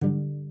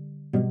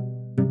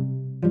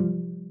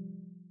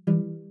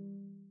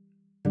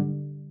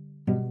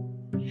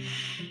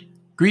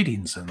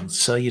Greetings and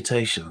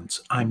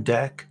salutations. I'm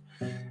Dak,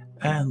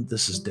 and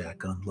this is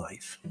Dak on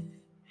Life.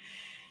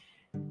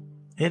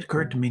 It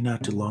occurred to me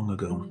not too long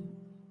ago,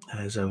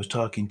 as I was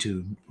talking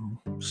to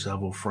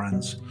several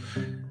friends,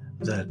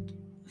 that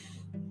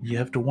you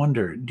have to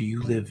wonder, do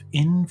you live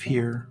in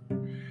fear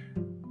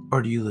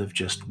or do you live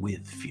just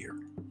with fear?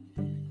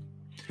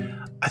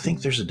 I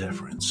think there's a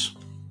difference.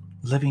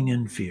 Living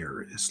in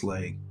fear is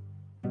like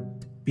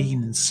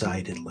being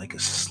inside it like a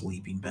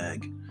sleeping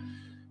bag.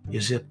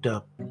 You're zipped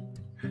up,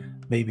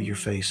 maybe your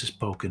face is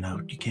poking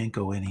out, you can't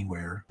go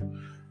anywhere.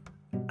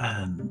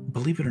 And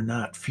believe it or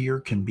not, fear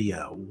can be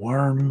a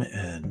warm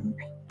and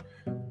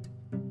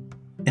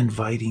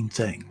inviting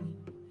thing.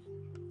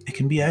 It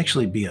can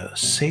actually be a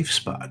safe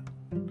spot,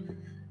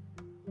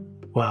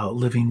 while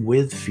living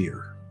with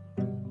fear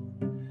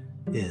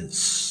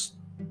is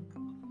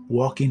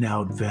walking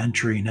out,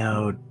 venturing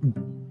out,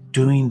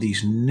 doing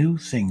these new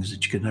things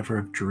that you could never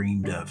have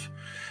dreamed of,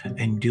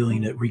 and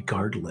doing it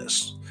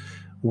regardless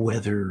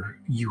whether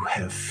you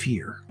have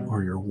fear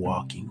or you're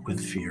walking with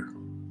fear.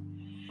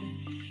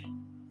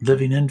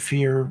 Living in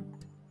fear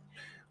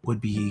would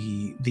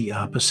be the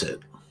opposite.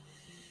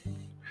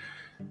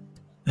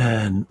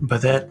 And by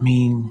that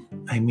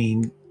I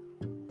mean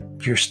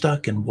you're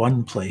stuck in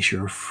one place,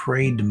 you're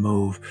afraid to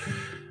move,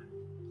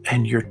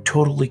 and you're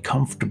totally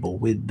comfortable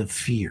with the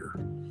fear.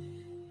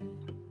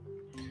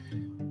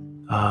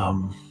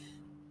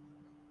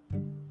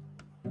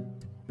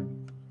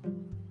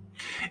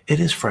 It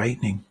is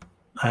frightening.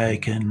 I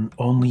can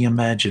only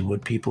imagine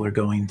what people are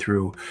going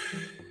through,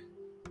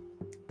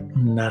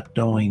 not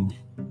knowing,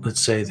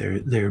 let's say,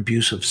 their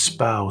abusive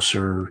spouse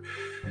or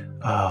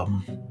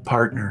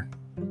partner,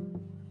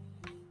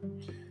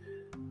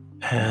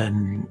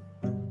 and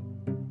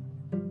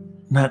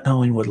not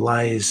knowing what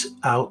lies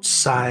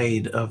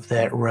outside of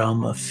that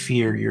realm of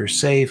fear. You're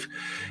safe,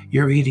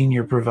 you're eating,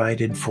 you're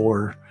provided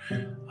for.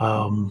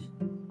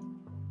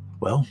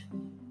 Well,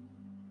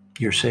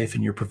 you're safe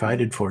and you're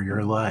provided for, you're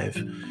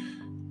alive.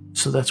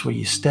 So that's where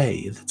you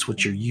stay. That's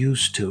what you're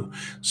used to.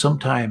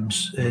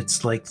 Sometimes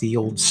it's like the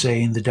old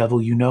saying, the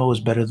devil you know is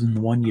better than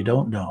the one you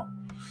don't know.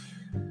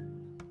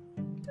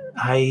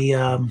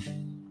 I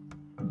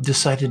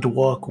decided to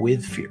walk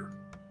with fear.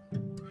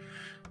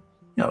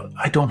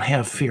 I don't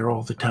have fear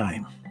all the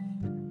time,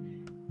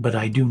 but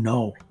I do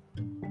know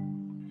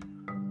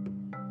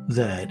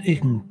that it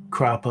can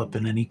crop up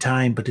at any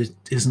time. But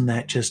isn't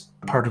that just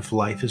part of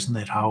life? Isn't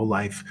that how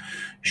life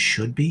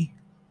should be?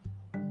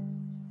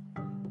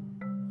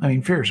 I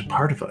mean, fear is a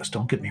part of us,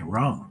 don't get me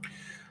wrong,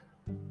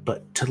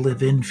 but to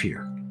live in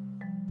fear,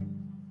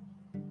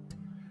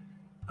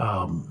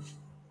 to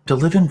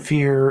live in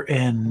fear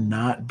and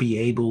not be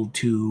able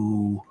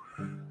to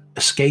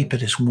escape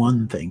it is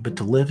one thing, but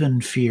to live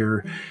in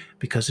fear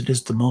because it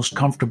is the most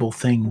comfortable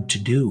thing to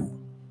do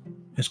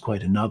is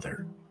quite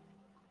another.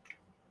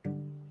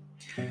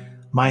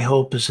 My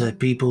hope is that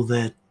people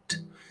that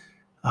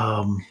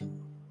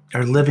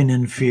are living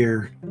in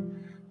fear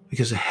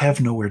because they have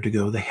nowhere to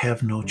go, they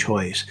have no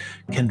choice,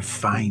 can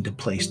find a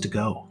place to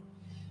go,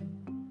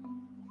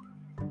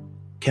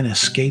 can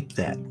escape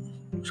that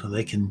so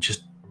they can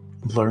just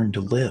learn to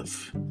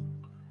live.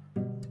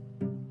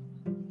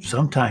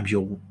 Sometimes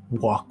you'll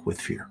walk with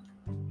fear.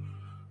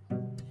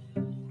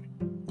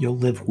 You'll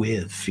live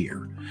with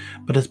fear,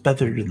 but it's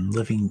better than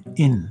living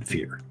in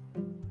fear,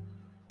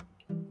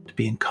 to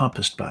be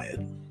encompassed by it.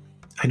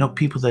 I know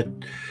people that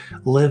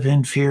live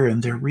in fear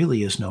and there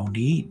really is no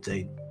need.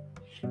 They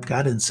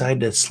got inside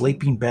that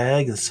sleeping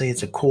bag and say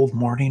it's a cold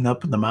morning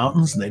up in the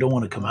mountains and they don't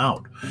want to come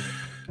out.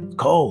 It's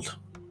cold.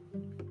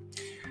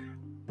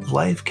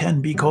 Life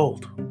can be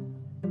cold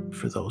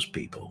for those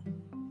people.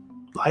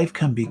 Life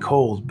can be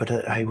cold, but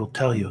I will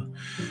tell you,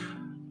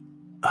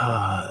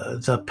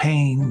 the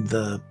pain,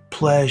 the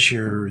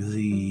pleasure,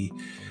 the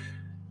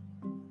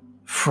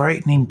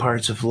frightening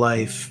parts of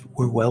life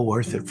were well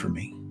worth it for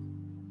me.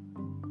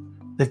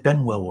 They've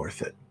been well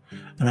worth it.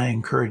 And I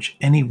encourage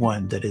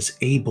anyone that is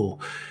able,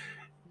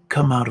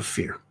 come out of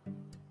fear.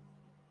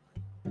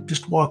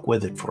 Just walk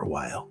with it for a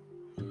while.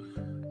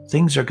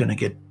 Things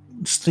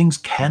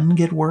can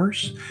get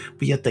worse,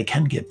 but yet they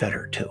can get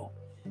better too.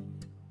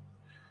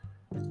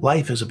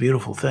 Life is a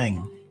beautiful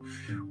thing,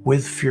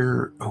 with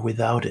fear or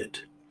without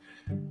it.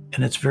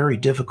 And it's very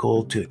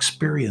difficult to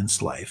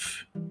experience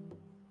life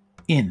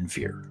in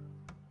fear.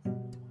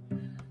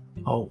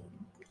 Oh,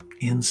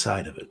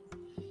 inside of it.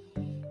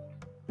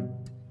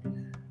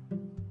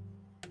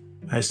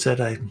 I said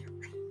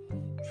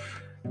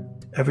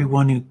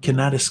everyone who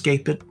cannot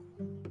escape it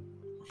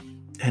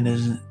and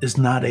is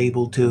not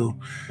able to,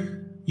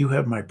 you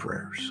have my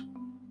prayers.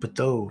 But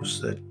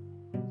those that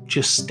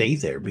just stay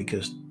there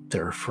because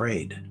they're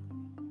afraid,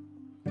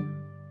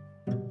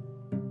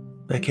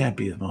 that can't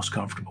be the most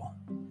comfortable.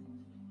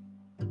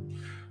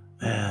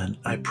 And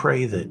I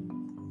pray that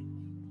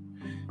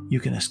you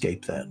can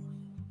escape that.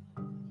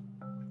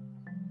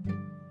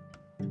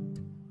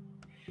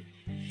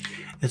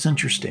 It's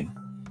interesting.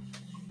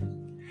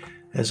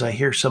 As I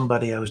hear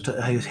somebody, I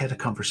had a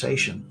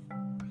conversation,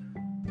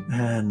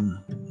 and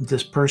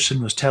this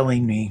person was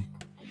telling me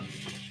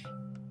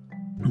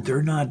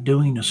they're not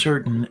doing a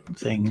certain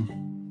thing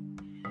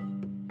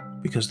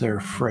because they're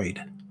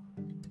afraid.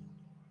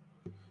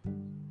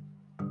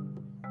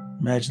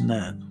 Imagine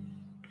that.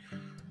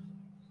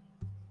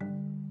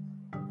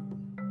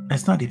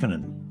 It's not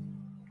even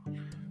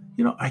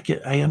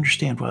I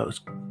understand why it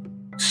was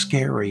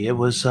scary. It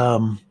was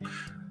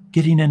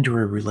getting into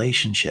a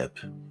relationship.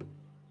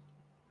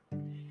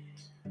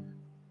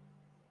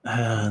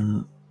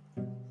 And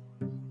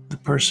the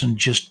person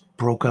just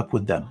broke up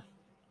with them.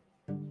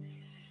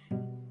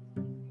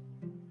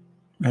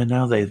 And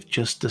now they've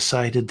just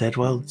decided that,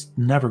 well, it's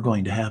never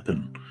going to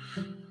happen.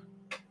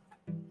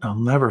 I'll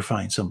never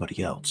find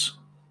somebody else.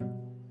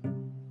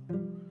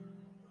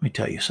 Let me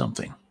tell you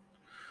something.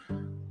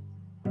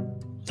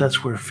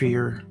 That's where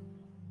fear,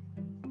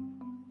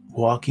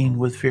 walking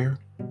with fear,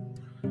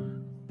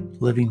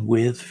 living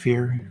with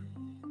fear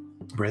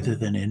rather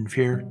than in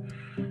fear,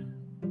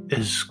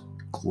 is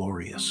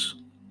glorious.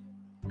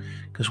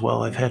 Because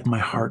while I've had my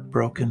heart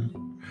broken,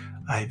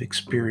 I've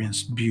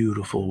experienced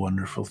beautiful,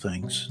 wonderful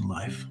things in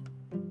life.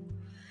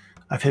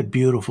 I've had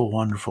beautiful,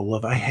 wonderful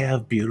love. I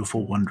have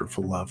beautiful,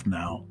 wonderful love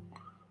now.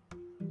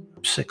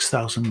 I'm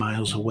 6,000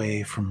 miles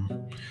away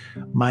from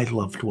my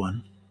loved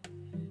one.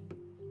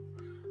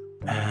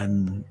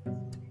 And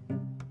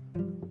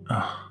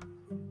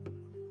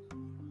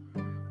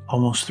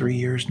almost 3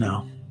 years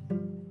now.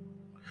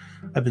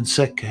 I've been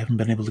sick. I haven't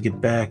been able to get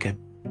back. I'm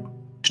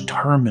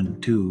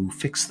determined to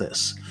fix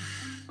this.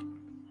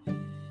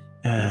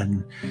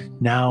 And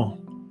now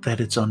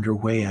that it's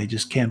underway, I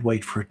just can't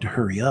wait for it to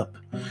hurry up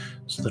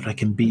so that I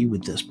can be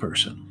with this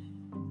person.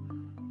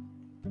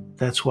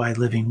 That's why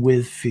living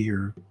with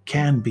fear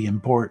can be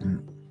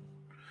important.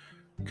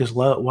 Because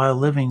while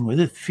living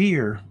with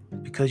fear,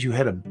 because you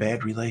had a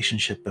bad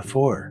relationship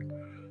before,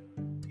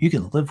 you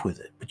can live with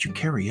it, but you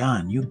carry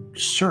on, you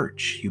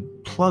search, you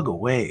plug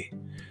away.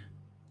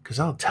 Because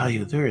I'll tell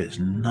you, there is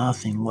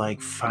nothing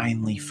like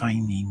finally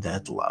finding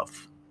that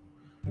love.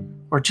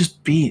 Or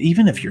just being,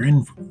 even if you're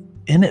in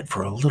it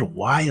for a little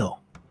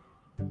while,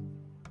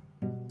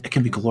 it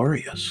can be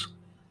glorious.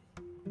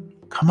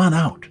 Come on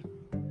out.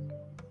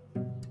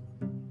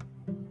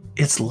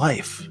 It's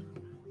life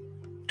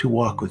to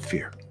walk with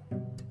fear.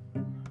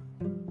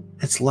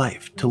 It's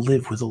life to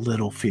live with a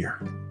little fear.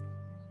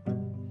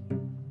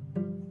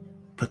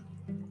 But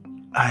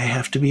I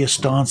have to be a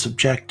staunch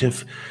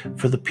objective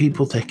for the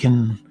people that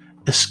can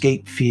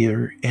escape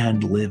fear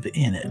and live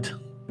in it.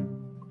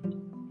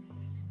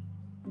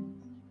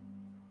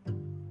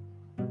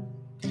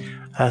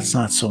 That's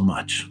not so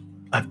much.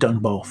 I've done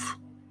both.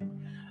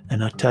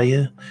 And I tell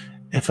you,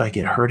 if I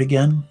get hurt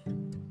again,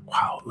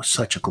 wow, it was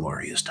such a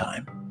glorious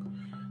time.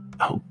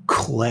 I'll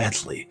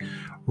gladly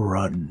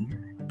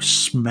run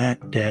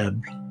smack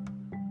dab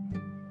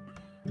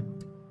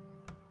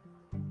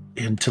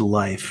into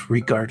life,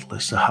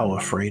 regardless of how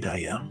afraid I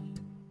am.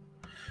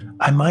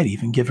 I might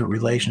even give a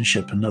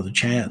relationship another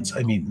chance.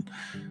 I mean,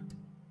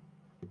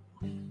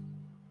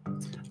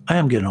 I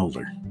am getting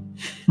older.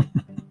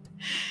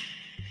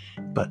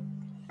 But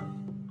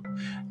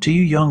to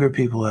you younger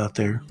people out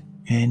there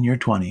in your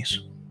 20s,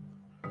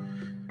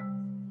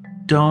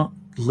 don't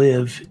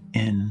live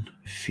in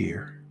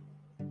fear.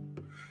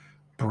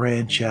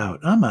 Branch out.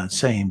 I'm not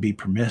saying be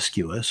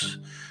promiscuous.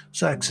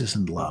 Sex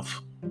isn't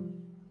love.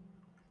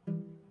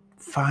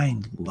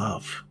 Find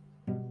love.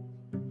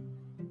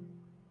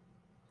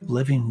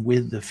 Living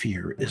with the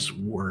fear is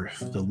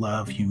worth the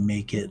love you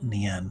may get in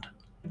the end.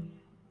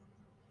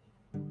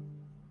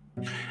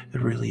 It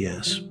really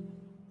is.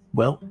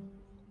 Well,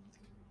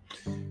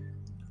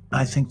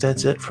 I think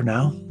that's it for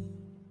now.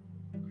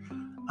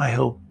 I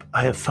hope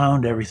I have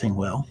found everything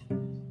well.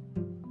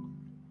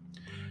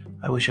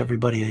 I wish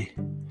everybody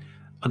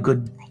a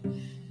good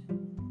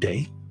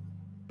day.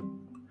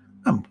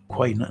 I'm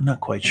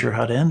not quite sure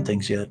how to end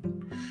things yet,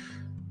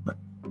 but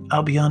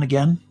I'll be on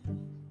again.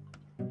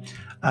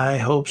 I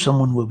hope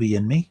someone will be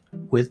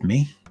with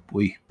me.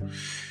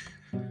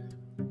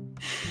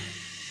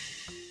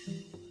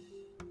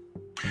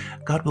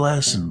 God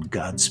bless and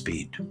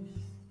Godspeed.